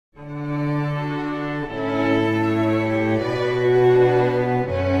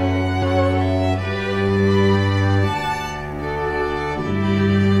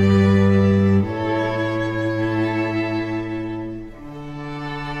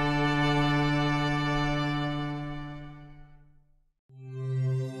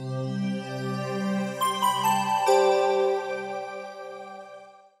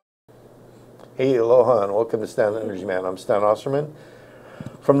Hey, aloha, and welcome to Stan Energy Man. I'm Stan Osserman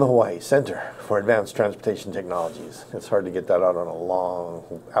from the Hawaii Center for Advanced Transportation Technologies. It's hard to get that out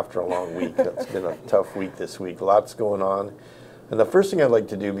on after a long week. It's been a tough week this week. Lots going on. And the first thing I'd like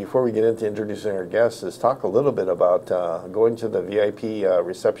to do before we get into introducing our guests is talk a little bit about going to the VIP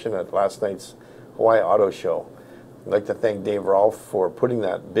reception at last night's Hawaii Auto Show. I'd like to thank Dave Rolfe for putting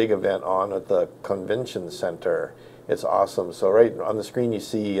that big event on at the Convention Center. It's awesome. So right on the screen you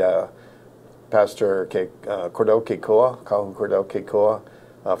see Pastor Cordell Kekoa, Kahu Cordell Kekoa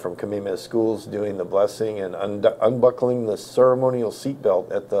from Kamehameha Schools doing the blessing and unbuckling the ceremonial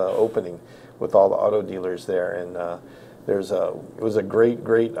seatbelt at the opening with all the auto dealers there. And it was a great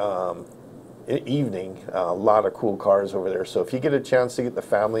evening. A lot of cool cars over there. So if you get a chance to get the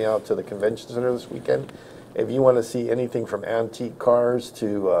family out to the Convention Center this weekend, if you want to see anything from antique cars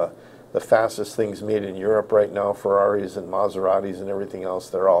to the fastest things made in Europe right now, Ferraris and Maseratis and everything else,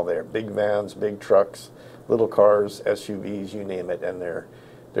 they're all there. Big vans, big trucks, little cars, SUVs, you name it, and they're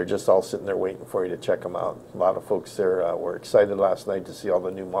just all sitting there waiting for you to check them out. A lot of folks there were excited last night to see all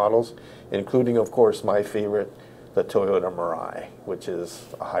the new models, including, of course, my favorite, the Toyota Mirai, which is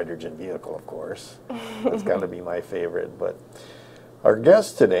a hydrogen vehicle, of course. It's got to be my favorite. But our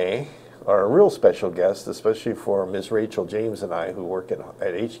guest today, our real special guest, especially for Ms. Rachel James and I, who work at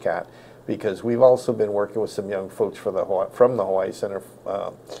HCATT, because we've also been working with some young folks from the Hawaii Center,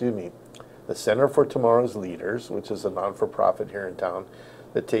 the Center for Tomorrow's Leaders, which is a non-for-profit here in town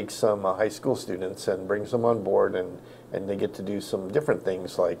that takes some high school students and brings them on board, and they get to do some different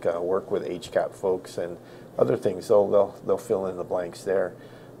things like work with HCATT folks and other things. They'll fill in the blanks there.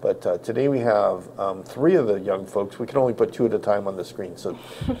 But today we have three of the young folks. We can only put two at a time on the screen. So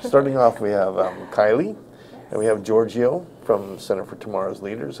starting off, we have Kylie, and we have Giorgio from Center for Tomorrow's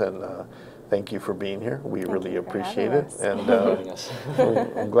Leaders. And thank you for being here. We really appreciate it. And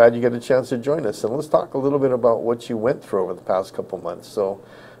I'm glad you got a chance to join us. And let's talk a little bit about what you went through over the past couple months. So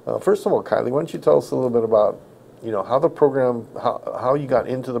first of all, Kylie, why don't you tell us a little bit about how the program, how you got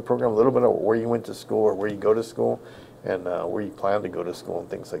into the program, a little bit about where you went to school or where you go to school, and where you plan to go to school and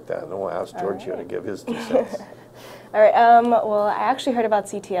things like that. And I want to ask Giorgio to give his 2 cents. All right. Well, I actually heard about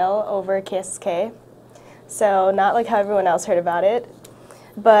CTL over KSK, so not like how everyone else heard about it.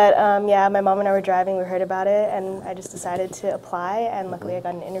 But yeah, my mom and I were driving, we heard about it, and I just decided to apply, and luckily I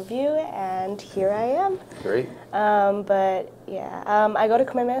got an interview, and here I am. Great. But yeah, I go to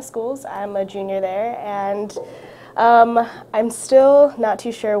Kamehameha Schools. I'm a junior there, and I'm still not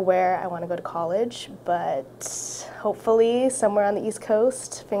too sure where I want to go to college, but hopefully somewhere on the East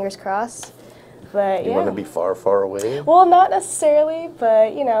Coast, fingers crossed. But You want to be far, far away? Well, not necessarily,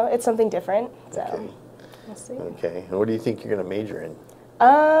 but it's something different, so Okay. we'll see. Okay, and what do you think you're going to major in?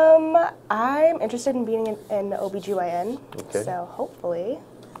 I'm interested in being in OBGYN, Okay. so hopefully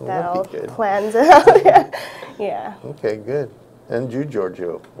Well, that all that'd be good. plans out. Yeah. Okay, good. And you,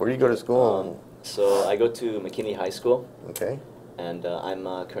 Giorgio, where do you go to school? So I go to McKinley High School, Okay. and I'm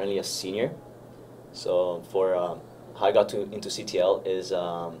currently a senior. So for how I got into CTL is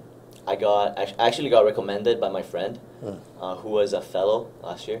I actually got recommended by my friend who was a fellow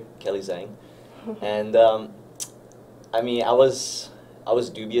last year, Kelly Zhang, and I mean I was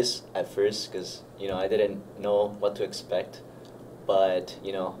dubious at first because I didn't know what to expect, but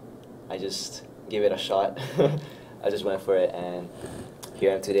I just gave it a shot. I just went for it, and here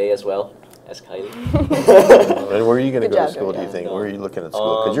I am today as well. As Kylie. And where are you going to Good go to job, school, do you Giorgio. think? Where are you looking at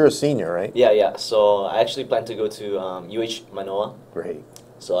school? Because you're a senior, right? Yeah. So I actually plan to go to UH Manoa. Great.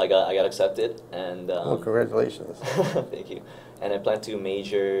 So I got accepted, and Well, congratulations. thank you. And I plan to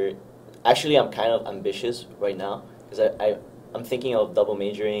major. Actually, I'm kind of ambitious right now because I'm thinking of double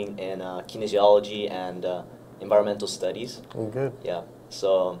majoring in kinesiology and environmental studies. Oh, good. Yeah.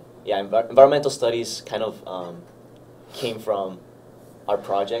 So yeah, environmental studies kind of came from our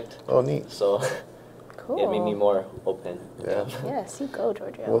project. Oh, neat. So Cool. it made me more open. Yeah. Yes, you go,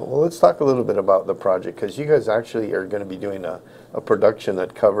 Giorgio. Well, let's talk a little bit about the project, because you guys actually are going to be doing a production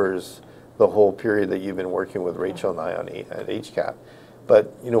that covers the whole period that you've been working with Rachel and I at HCATT. But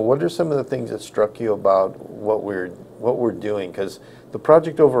what are some of the things that struck you about what we're doing? Because the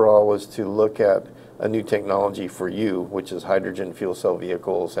project overall was to look at a new technology for you, which is hydrogen fuel cell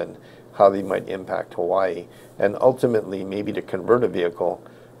vehicles and how they might impact Hawaii, and ultimately maybe to convert a vehicle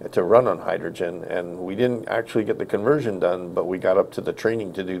to run on hydrogen. And we didn't actually get the conversion done, but we got up to the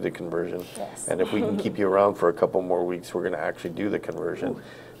training to do the conversion. Yes. And if we can keep you around for a couple more weeks, we're going to actually do the conversion.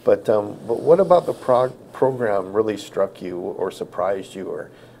 But what about the program really struck you or surprised you?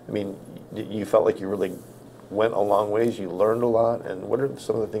 Or, I mean, you felt like you really went a long ways, you learned a lot, and what are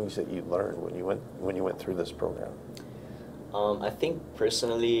some of the things that you learned when you went through this program? I think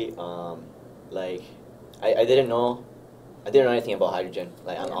personally, like, I didn't know anything about hydrogen.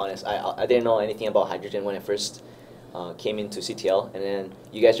 Like, I'm honest, I didn't know anything about hydrogen when I first came into CTL, and then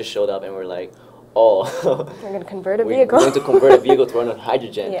you guys just showed up and were like, oh, we're going to convert a vehicle. We're going to convert a vehicle to run on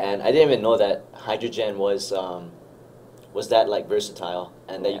hydrogen. Yeah. And I didn't even know that hydrogen was that like versatile,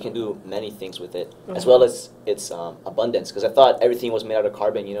 and that you can do many things with it, as well as its abundance. Because I thought everything was made out of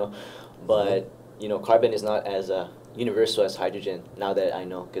carbon, you know, but you know, carbon is not as universal as hydrogen. Now that I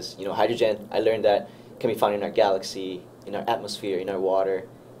know, because you know, hydrogen, I learned that can be found in our galaxy, in our atmosphere, in our water,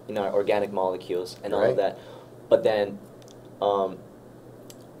 in our organic molecules, and all of that. But then,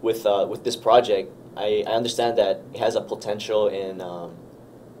 with this project, I understand that it has a potential in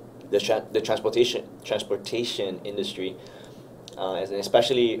the transportation industry, and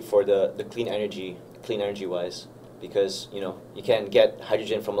especially for the clean energy wise, because you know, you can get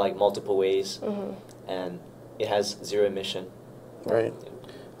hydrogen from like multiple ways, and it has zero emission. Right.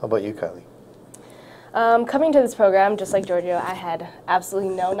 How about you, Kylie? Coming to this program, just like Giorgio, I had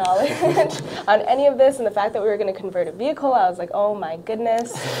absolutely no knowledge on any of this, and the fact that we were going to convert a vehicle, I was like, oh my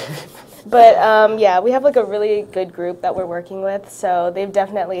goodness. But yeah, we have like a really good group that we're working with, so they've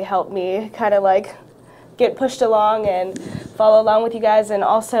definitely helped me kind of like get pushed along and follow along with you guys. And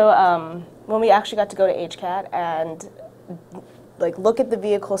also, when we actually got to go to HCATT and like look at the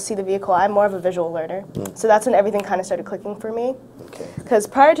vehicle, see the vehicle, I'm more of a visual learner. So that's when everything kind of started clicking for me. Okay. Because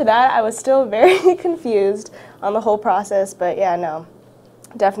prior to that, I was still very confused on the whole process. But yeah, no,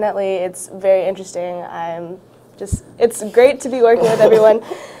 definitely it's very interesting. It's great to be working with everyone.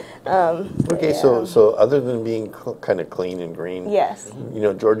 Okay, yeah. so other than being kind of clean and green, Yes. you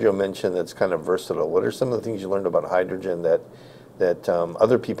know, Giorgio mentioned that's kind of versatile. What are some of the things you learned about hydrogen that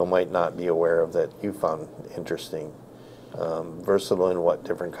other people might not be aware of that you found interesting? Versatile in what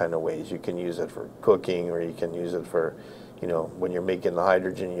different kind of ways? You can use it for cooking, or you can use it for, you know, when you're making the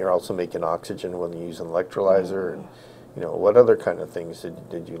hydrogen, you're also making oxygen when you use an electrolyzer. And, you know, what other kind of things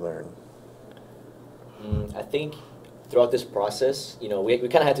did you learn? I think throughout this process, you know, we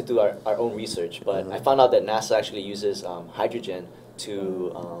kind of had to do our own research, but I found out that NASA actually uses hydrogen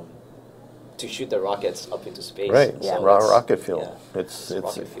to shoot the rockets up into space. Right, Yeah. rocket fuel. Yeah. It's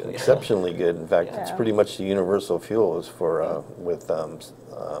rocket fuel, yeah. exceptionally good. In fact, it's Yeah. pretty much the universal fuel is for with what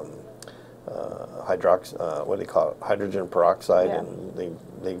do they call it? Hydrogen peroxide, Yeah. and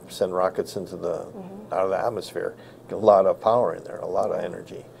they send rockets into the out of the atmosphere. Get a lot of power in there, a lot of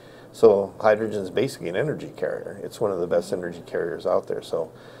energy. So hydrogen is basically an energy carrier. It's one of the best energy carriers out there. So,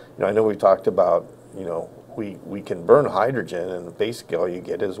 you know, I know we talked about, you know, we can burn hydrogen, and basically all you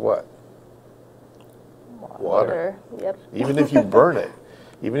get is what? Water. Yep. Even if you burn it,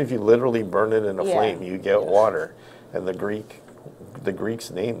 even if you literally burn it in a Yeah. flame, you get water. And the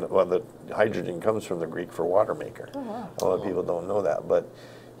Greeks name, well, the hydrogen comes from the Greek for water maker. Oh, wow. A lot of people don't know that, but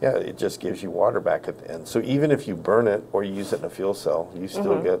yeah, it just gives you water back at the end. So even if you burn it or you use it in a fuel cell, you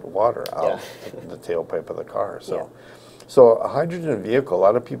still get water out the tailpipe of the car. So, so a hydrogen vehicle, a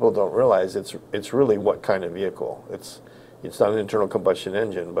lot of people don't realize it's really what kind of vehicle. It's not an internal combustion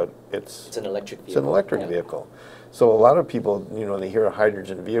engine, but it's an electric vehicle. It's an electric vehicle. So a lot of people, you know, when they hear a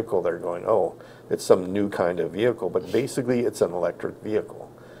hydrogen vehicle, they're going, oh, it's some new kind of vehicle. But basically, it's an electric vehicle.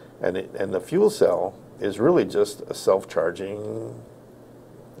 And the fuel cell is really just a self-charging,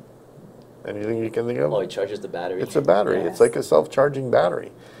 anything you can think of? Oh, it charges the battery. It's a battery. Yes. It's like a self-charging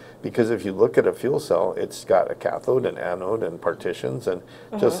battery. Because if you look at a fuel cell, it's got a cathode and anode and partitions, and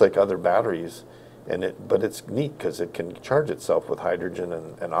just like other batteries. But it's neat because it can charge itself with hydrogen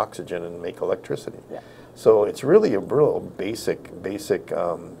and oxygen and make electricity. Yeah. So it's really a real basic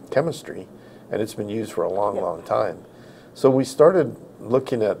chemistry, and it's been used for a long time. So we started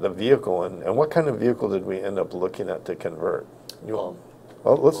looking at the vehicle, and what kind of vehicle did we end up looking at to convert? Well,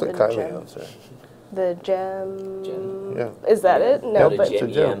 let's let Kylie answer. The GEM. Yeah. Is that it? No, the but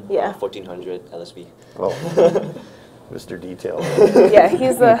GM, yeah. 1400 LSB. Well, Mr. Detail. Yeah,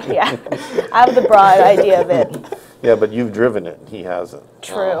 he's I have the broad idea of it. Yeah, but you've driven it. He hasn't.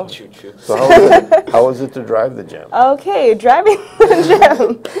 True. True. So how was it to drive the GEM? Okay, driving the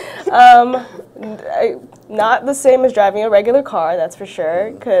GEM. Not the same as driving a regular car, that's for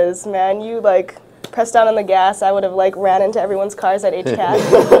sure. Because man, you like press down on the gas, I would have like ran into everyone's cars at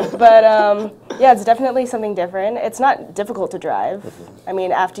HCATT. But yeah, it's definitely something different. It's not difficult to drive. I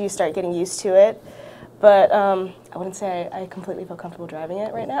mean, after you start getting used to it. But I wouldn't say I completely feel comfortable driving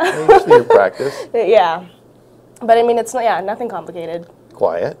it right now. You just need to practice. Yeah. But I mean, it's not, nothing complicated.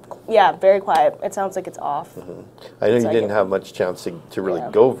 Quiet. Yeah, very quiet. It sounds like it's off. I know It's you like didn't it- have much chance to really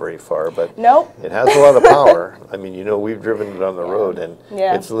Yeah. go very far, but Nope. it has a lot of power. I mean, you know, we've driven it on the road, and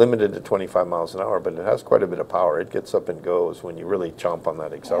Yeah. it's limited to 25 miles an hour, but it has quite a bit of power. It gets up and goes when you really chomp on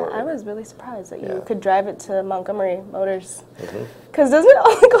that Yeah, accelerator. I was really surprised that Yeah. you could drive it to Montgomery Motors. Because doesn't it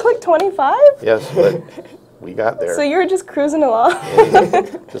only go like 25? Yes, but we got there. So you were just cruising along.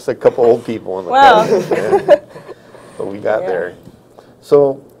 Just a couple old people in the Wow. car. Yeah. But we got Yeah. there.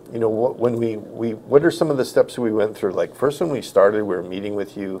 So, you know, what are some of the steps we went through? Like, first when we started, we were meeting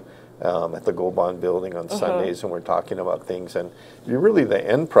with you at the Gold Bond building on Sundays, and we're talking about things. And you're really the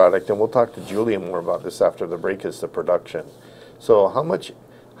end product, and we'll talk to Julia more about this after the break, is the production. So how much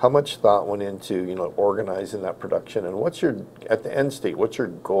thought went into, you know, organizing that production? And what's your, at the end state, what's your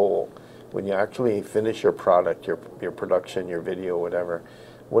goal when you actually finish your product, your production, your video, whatever?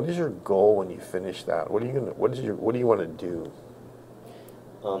 What is your goal when you finish that? What do you want to do?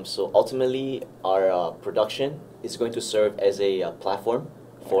 So ultimately, our production is going to serve as a platform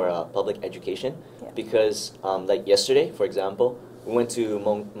for public education, Yeah. because like yesterday, for example, we went to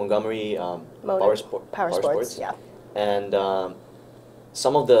Montgomery Power Sports, yeah. and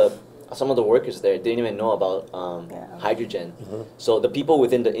some of the workers there didn't even know about Yeah. hydrogen. So the people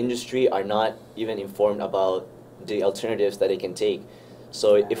within the industry are not even informed about the alternatives that they can take.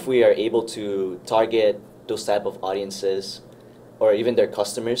 So if we are able to target those type of audiences, or even their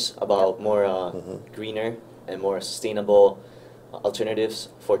customers, about more greener and more sustainable alternatives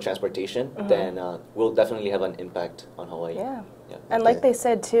for transportation, then we'll definitely have an impact on Hawaii. Yeah. Yeah. And like Okay. they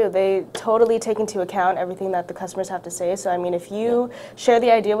said too, they totally take into account everything that the customers have to say. So I mean, if you share the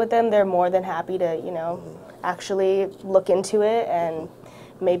idea with them, they're more than happy to, you know, actually look into it and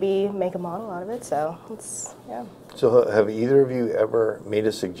maybe make a model out of it. So it's, yeah. So have either of you ever made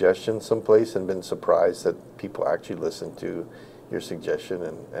a suggestion someplace and been surprised that people actually listened to your suggestion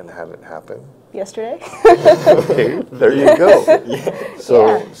and had it happen? Yesterday? Okay, there you go. So,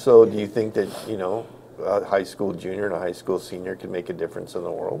 Yeah. so do you think that, you know, a high school junior and a high school senior can make a difference in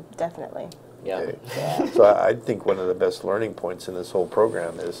the world? Definitely. Yeah. Okay. So I think one of the best learning points in this whole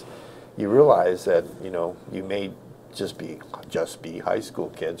program is you realize that, you know, you may just be high school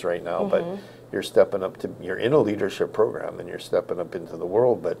kids right now, but you're stepping up to, you're in a leadership program and you're stepping up into the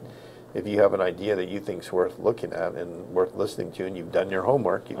world. But if you have an idea that you think is worth looking at and worth listening to, and you've done your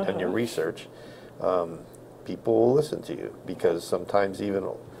homework, you've done your research, people will listen to you, because sometimes even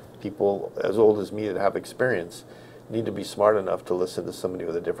people as old as me that have experience need to be smart enough to listen to somebody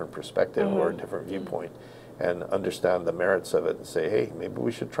with a different perspective or a different viewpoint and understand the merits of it and say, hey, maybe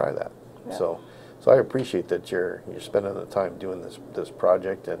we should try that. Yeah. So I appreciate that you're spending the time doing this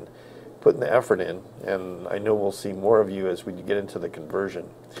project and putting the effort in, and I know we'll see more of you as we get into the conversion.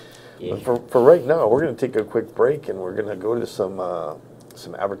 Yeah. But for right now, we're going to take a quick break, and we're going to go to some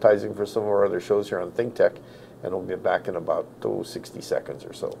advertising for some of our other shows here on ThinkTech, and we'll be back in about 60 seconds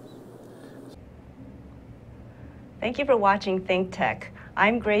or so. Thank you for watching ThinkTech.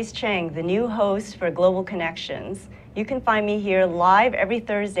 I'm Grace Chang, the new host for Global Connections. You can find me here live every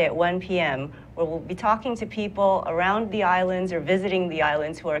Thursday at 1 p.m., where we'll be talking to people around the islands or visiting the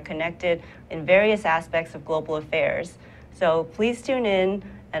islands who are connected in various aspects of global affairs. So please tune in,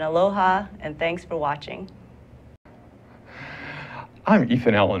 and aloha, and thanks for watching. I'm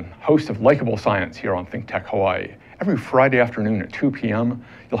Ethan Allen, host of Likeable Science here on ThinkTech Hawaii. Every Friday afternoon at 2 p.m.,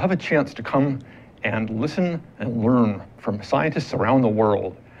 you'll have a chance to come and listen and learn from scientists around the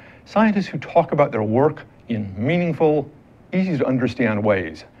world. Scientists who talk about their work in meaningful, easy to understand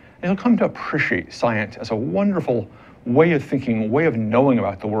ways. And you'll come to appreciate science as a wonderful way of thinking, way of knowing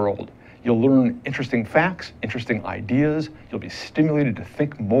about the world. You'll learn interesting facts, interesting ideas. You'll be stimulated to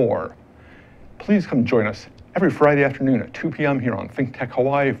think more. Please come join us every Friday afternoon at 2 p.m. here on ThinkTech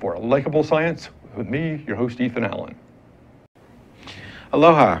Hawaii for Likeable Science with me, your host, Ethan Allen.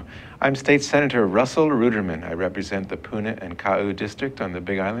 Aloha. I'm State Senator Russell Ruderman. I represent the Puna and Ka'u District on the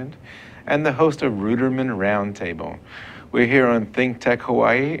Big Island and the host of Ruderman Roundtable. We're here on ThinkTech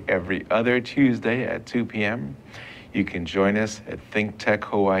Hawaii every other Tuesday at 2 p.m. You can join us at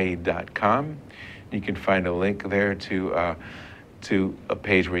thinktechhawaii.com. You can find a link there to a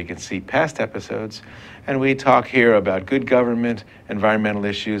page where you can see past episodes. And we talk here about good government, environmental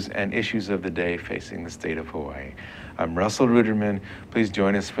issues, and issues of the day facing the state of Hawaii. I'm Russell Ruderman. Please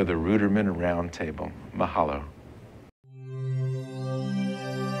join us for the Ruderman Roundtable. Mahalo.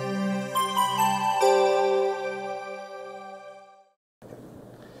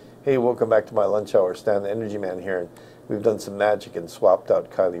 Hey, welcome back to my lunch hour. Stan, the Energy Man here, and we've done some magic and swapped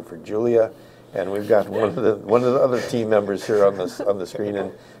out Kylie for Julia, and we've got one of the other team members here on the screen,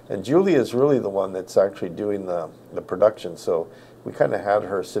 and Julia is really the one that's actually doing the production. So we kind of had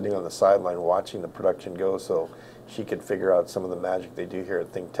her sitting on the sideline watching the production go, so she could figure out some of the magic they do here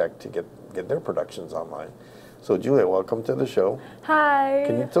at ThinkTech to get their productions online. So Julia, welcome to the show. Hi.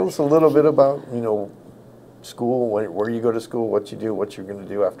 Can you tell us a little bit about, you know, school, where you go to school, what you do, what you're going to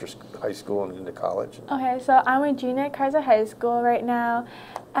do after high school and into college? Okay, so I'm a junior at Kaiser High School right now,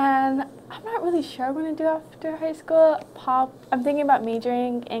 and I'm not really sure what I'm going to do after high school. I'm thinking about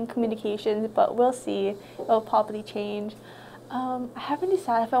majoring in communications, but we'll see. It'll probably change. I haven't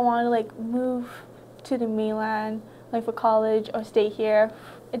decided if I want to like move to the mainland, like for college, or stay here.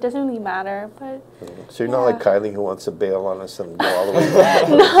 It doesn't really matter, but So you're not like Kylie who wants to bail on us and go all the way back?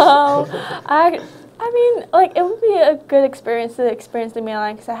 No, I mean, like, it would be a good experience to experience the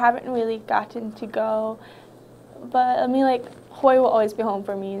mainland because I haven't really gotten to go. But, I mean, like, Hawaii will always be home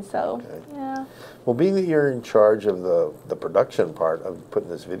for me, so, yeah. Well, being that you're in charge of the production part of putting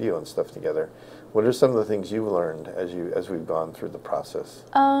this video and stuff together, what are some of the things you've learned as we've gone through the process?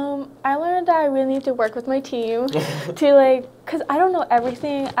 I learned that I really need to work with my team to, like, because I don't know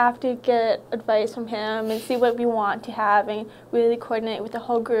everything. I have to get advice from him and see what we want to have and really coordinate with the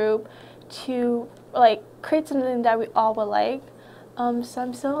whole group to like create something that we all will like. So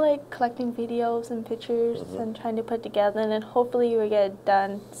I'm still like collecting videos and pictures and trying to put together, and then hopefully we get it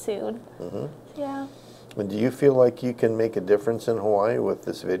done soon. Yeah. And do you feel like you can make a difference in Hawaii with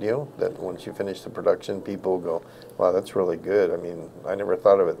this video? That once you finish the production, people go, "Wow, that's really good." I mean, I never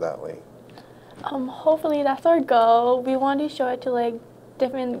thought of it that way. Hopefully that's our goal. We want to show it to like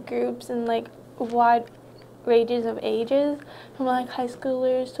different groups and like wide ranges of ages, from like high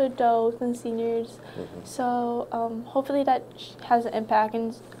schoolers to adults and seniors. So hopefully that has an impact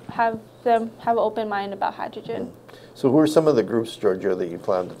and have them have an open mind about hydrogen. So who are some of the groups, Giorgio, that you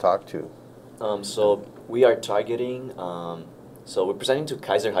plan to talk to? So we are targeting, so we're presenting to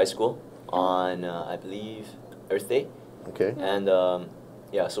Kaiser High School on, I believe, Earth Day. Okay. And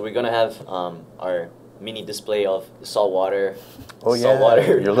yeah, so we're going to have our mini display of saltwater. Oh yeah,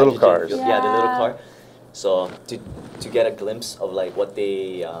 saltwater your little hydrogen cars. fuel. Yeah, the little car. So to get a glimpse of like what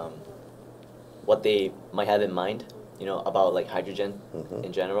they might have in mind, you know, about like hydrogen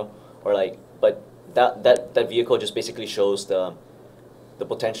in general, or like, but that vehicle just basically shows the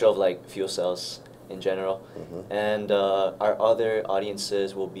potential of like fuel cells in general, and our other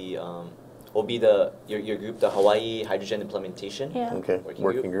audiences will be your group, the Hawaii Hydrogen Implementation. Yeah. Okay,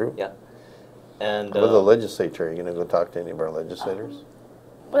 working group. Yeah, and What about the legislature? Are you going to go talk to any of our legislators?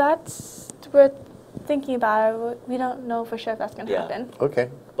 Well, we're thinking about it. We don't know for sure if that's going to happen. Okay.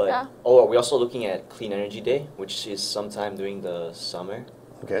 But Yeah. we're also looking at Clean Energy Day, which is sometime during the summer.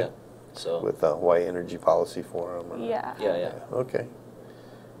 Okay. Yeah. So With the Hawaii Energy Policy Forum. Or, Yeah. yeah. Okay.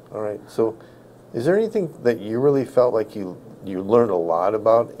 All right. So, is there anything that you really felt like you learned a lot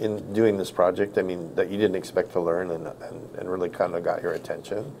about in doing this project? I mean, that you didn't expect to learn and really kind of got your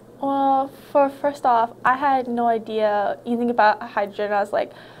attention? Well, first off, I had no idea anything about hydrogen. I was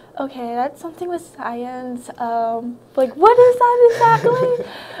like, okay, that's something with science. Like, what is that exactly?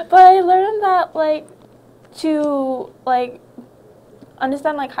 But I learned that, like, to, like,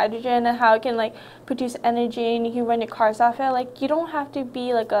 understand, like, hydrogen and how it can, like, produce energy and you can run your cars off it. Like, you don't have to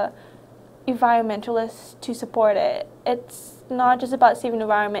be, like, a environmentalist to support it. It's not just about saving the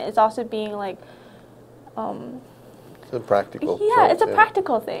environment. It's also being, like, It's a practical. yeah, it's a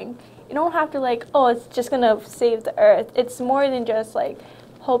practical thing. You don't have to like, oh, it's just gonna save the earth. It's more than just like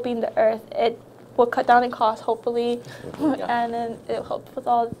hoping the earth. It will cut down in cost, hopefully, and then it'll help with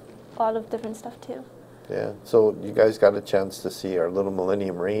a lot of different stuff too. Yeah. So you guys got a chance to see our little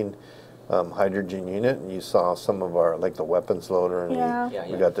Millennium Marine hydrogen unit, and you saw some of our, like the weapons loader, and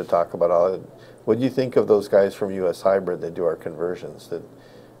we got to talk about all of it. What do you think of those guys from US Hybrid that do our conversions? That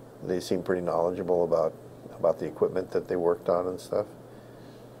they seem pretty knowledgeable about the equipment that they worked on and stuff?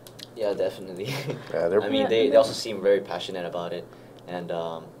 Yeah, definitely. Yeah, they're I mean, they also seem very passionate about it. And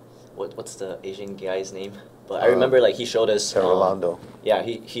what's the Asian guy's name? But I remember like he showed us. Rolando. Yeah,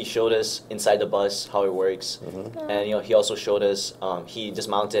 he showed us inside the bus how it works, and you know he also showed us. He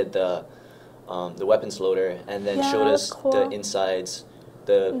dismounted the weapons loader and then showed us the insides,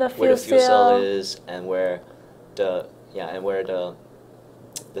 where the fuel cell is, and where the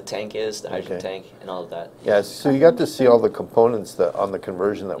tank is, the hydrogen tank, and all of that. Yeah, so you got to see all the components on the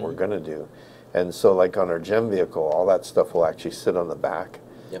conversion that we're going to do. And so like on our GEM vehicle, all that stuff will actually sit on the back.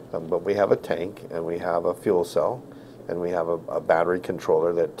 Yep. But we have a tank, and we have a fuel cell, and we have a battery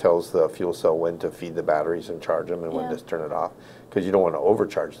controller that tells the fuel cell when to feed the batteries and charge them and when to turn it off, because you don't want to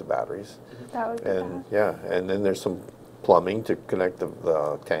overcharge the batteries. That would be bad. Yeah, and then there's some plumbing to connect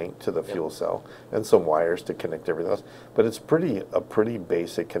the tank to the fuel cell, and some wires to connect everything else. But it's a pretty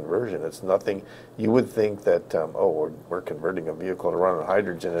basic conversion. It's nothing. You would think that we're converting a vehicle to run on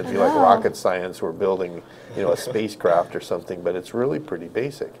hydrogen. It'd be like rocket science. We're building a spacecraft or something. But it's really pretty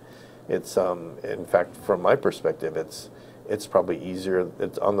basic. It's in fact, from my perspective, it's probably easier.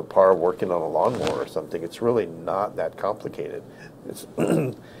 It's on the par of working on a lawnmower or something. It's really not that complicated. It's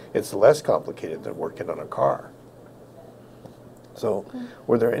it's less complicated than working on a car. So,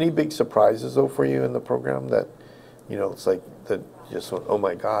 were there any big surprises though for you in the program that, it's like that just went, oh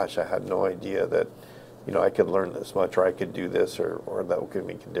my gosh, I had no idea that, I could learn this much, or I could do this, or that could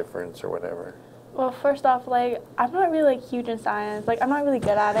make a difference, or whatever? Well, first off, I'm not really huge in science. I'm not really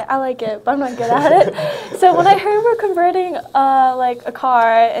good at it. I like it, but I'm not good at it. So when I heard we're converting a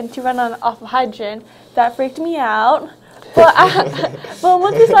car and to run off of hydrogen, that freaked me out. But but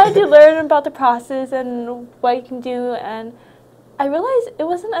once we started to learn about the process and what you can do, and I realized it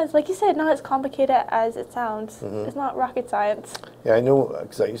wasn't as, like you said, not as complicated as it sounds. It's not rocket science. Yeah, I know,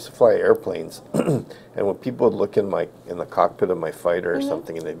 because I used to fly airplanes, and when people would look in the cockpit of my fighter or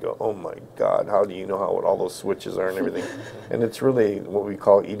something, and they'd go, "Oh my God, how do you know what all those switches are and everything?" And it's really what we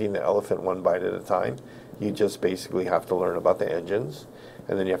call eating the elephant one bite at a time. You just basically have to learn about the engines,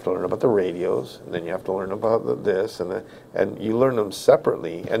 and then you have to learn about the radios, and then you have to learn about this, and you learn them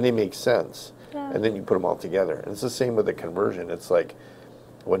separately, and they make sense. Yeah. And then you put them all together. And it's the same with the conversion. It's like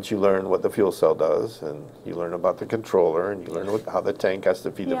once you learn what the fuel cell does, and you learn about the controller, and you learn how the tank has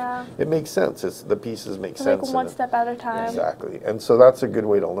to feed it makes sense. The pieces make sense. Like one step at a time. Exactly. And so that's a good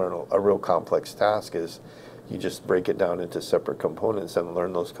way to learn a real complex task is you just break it down into separate components and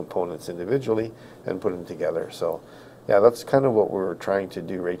learn those components individually and put them together. So yeah, that's kind of what we're trying to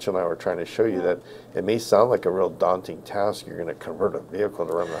do. Rachel and I were trying to show you that it may sound like a real daunting task. You're going to convert a vehicle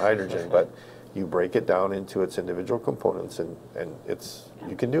to run on hydrogen, but you break it down into its individual components, and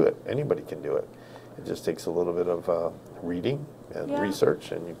you can do it. Anybody can do it. It just takes a little bit of reading and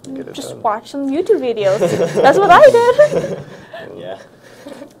research, and you can get it done. Just watch some YouTube videos. That's what I did. Yeah.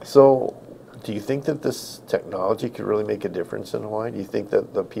 So, do you think that this technology could really make a difference in Hawaii? Do you think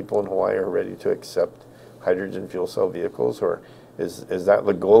that the people in Hawaii are ready to accept hydrogen fuel cell vehicles, or is that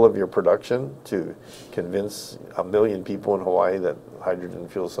the goal of your production, to convince 1 million people in Hawaii that hydrogen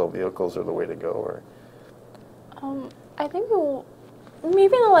fuel cell vehicles are the way to go? Or I think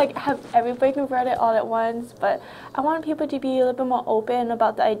maybe not have everybody convert it all at once, but I want people to be a little bit more open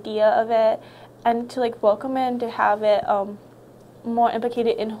about the idea of it, and to welcome it and to have it more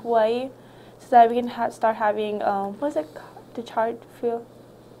implicated in Hawaii, so that we can start having what's it called? To charge fuel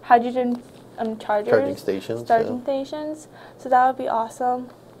hydrogen charging stations. So that would be awesome.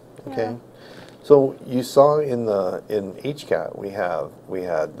 Okay. Yeah. So you saw in HCATT we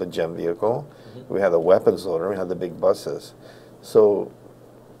had the GEM vehicle, we had the weapons loader, we had the big buses. So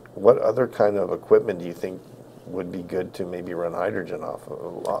what other kind of equipment do you think would be good to maybe run hydrogen off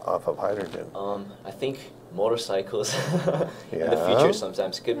of hydrogen? I think motorcycles in the future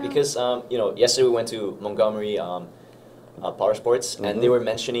sometimes because yesterday we went to Montgomery Power Sports, and they were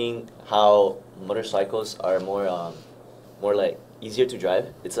mentioning how motorcycles are more like easier to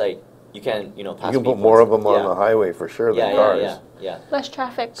drive. It's like you can pass. You can put more of them on the highway for sure than cars. Yeah. Less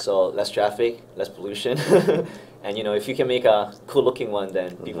traffic. So less traffic, less pollution, and if you can make a cool-looking one,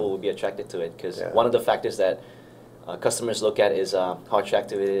 then people will be attracted to it, because one of the factors that customers look at is how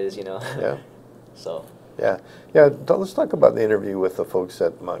attractive it is. Yeah. So. Yeah. Let's talk about the interview with the folks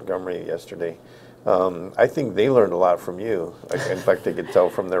at Montgomery yesterday. I think they learned a lot from you. In fact, they could tell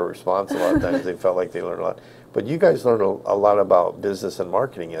from their response a lot of times they felt like they learned a lot. But you guys learned a lot about business and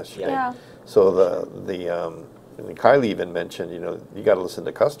marketing yesterday. Yeah. So and Kylie even mentioned, you got to listen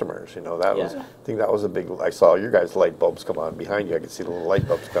to customers. That was, I think that was a big. I saw your guys' light bulbs come on behind you. I could see the little light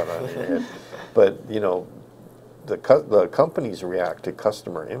bulbs come on in your head. But the companies react to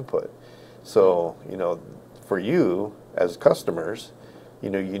customer input. So for you as customers,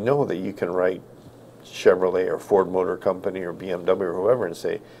 you know that you can write Chevrolet or Ford Motor Company or BMW or whoever and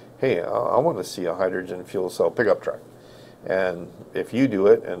say, hey, I want to see a hydrogen fuel cell pickup truck. And if you do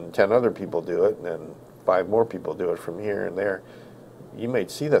it and 10 other people do it and 5 more people do it from here and there, you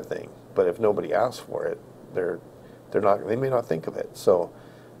might see that thing. But if nobody asks for it, they may not think of it. So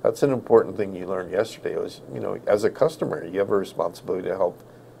that's an important thing you learned yesterday was, as a customer, you have a responsibility to help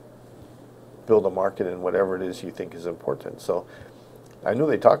build a market in whatever it is you think is important. So I know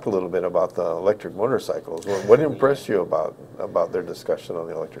they talked a little bit about the electric motorcycles. What impressed you about their discussion on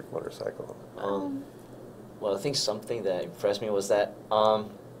the electric motorcycle? Well, I think something that impressed me was that,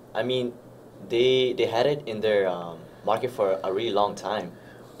 they had it in their market for a really long time,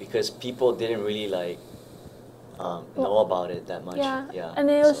 because people didn't really know about it that much. Yeah. And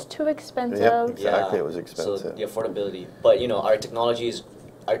it was too expensive. Yeah, exactly. It was expensive. So the affordability, but you know, our technology's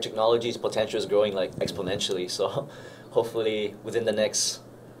potential is growing like exponentially. So hopefully within the next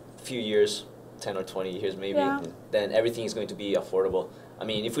few years, 10 or 20 years maybe, then everything is going to be affordable. I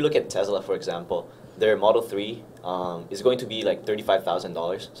mean, if we look at Tesla, for example, their Model 3 is going to be like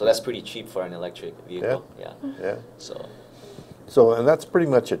 $35,000. So that's pretty cheap for an electric vehicle. Yeah. So, and that's pretty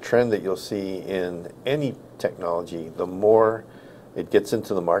much a trend that you'll see in any technology. The more it gets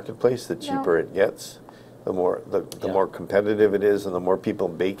into the marketplace, the cheaper it gets. The more more competitive it is, and the more people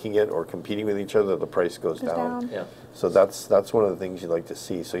making it or competing with each other, the price goes down. Yeah. So that's one of the things you'd like to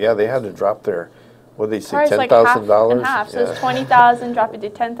see. So yeah, they had to drop their, what did they say, $10,000? Like half. So it's 20,000, drop it to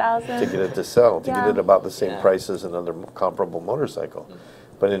 10,000 to get it to sell, to get it about the same price as another comparable motorcycle.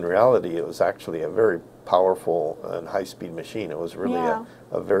 But in reality, it was actually a very powerful and high-speed machine. It was really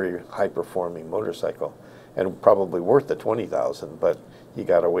a very high-performing motorcycle, and probably worth the 20,000. But you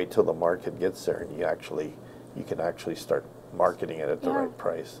got to wait till the market gets there, and you can actually start marketing it at the right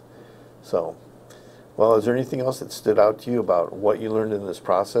price. So, well, is there anything else that stood out to you about what you learned in this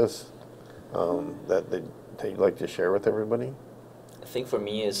process that you'd like to share with everybody? I think for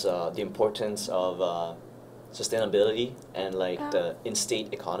me is the importance of sustainability and like the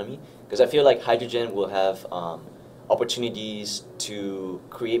in-state economy, because I feel like hydrogen will have opportunities to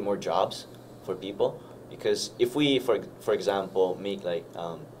create more jobs for people. Because if we, for example, make like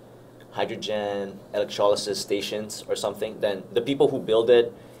hydrogen electrolysis stations or something, then the people who build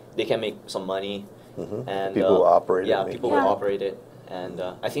it, they can make some money, and people who operate it. Yeah, people who operate it, and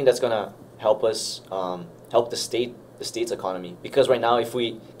I think that's gonna help us help the state's economy. Because right now, if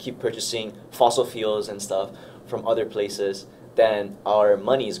we keep purchasing fossil fuels and stuff from other places, then our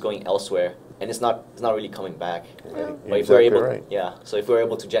money is going elsewhere, and it's not really coming back. But if we're able, so if we're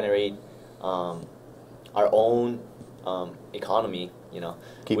able to generate our own economy, you know,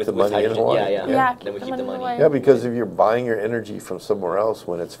 keep with the money hydrogen. in Hawaii. Then we keep the money. Yeah, because if you're buying your energy from somewhere else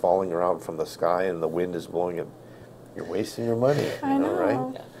when it's falling around from the sky and the wind is blowing it, you're wasting your money. I know.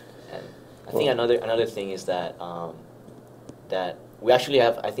 Right? Yeah. And I think another thing is that that we actually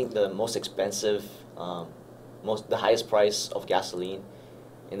have, I think, the most expensive, the highest price of gasoline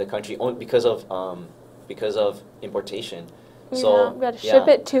in the country, only because of importation. So we got to ship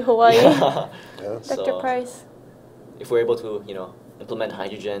it to Hawaii. So the price. If we're able to, you know, implement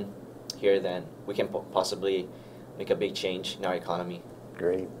hydrogen here, then we can possibly make a big change in our economy.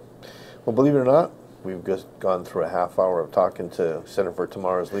 Great. Well, believe it or not, we've just gone through a half hour of talking to Center for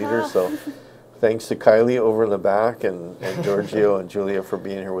Tomorrow's Leaders. So thanks to Kylie over in the back and Giorgio and Julia for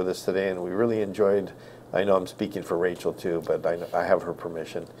being here with us today. And we really enjoyed, I know I'm speaking for Rachel too, but I have her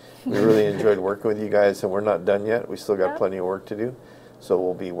permission. We really enjoyed working with you guys, and we're not done yet. We still got plenty of work to do. So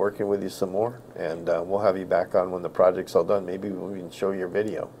we'll be working with you some more, and we'll have you back on when the project's all done. Maybe we can show your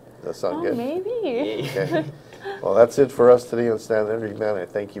video. Does that sound good? Maybe. Okay. Well, that's it for us today on Stand Energy Man. I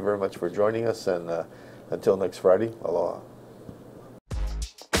thank you very much for joining us, and until next Friday, aloha.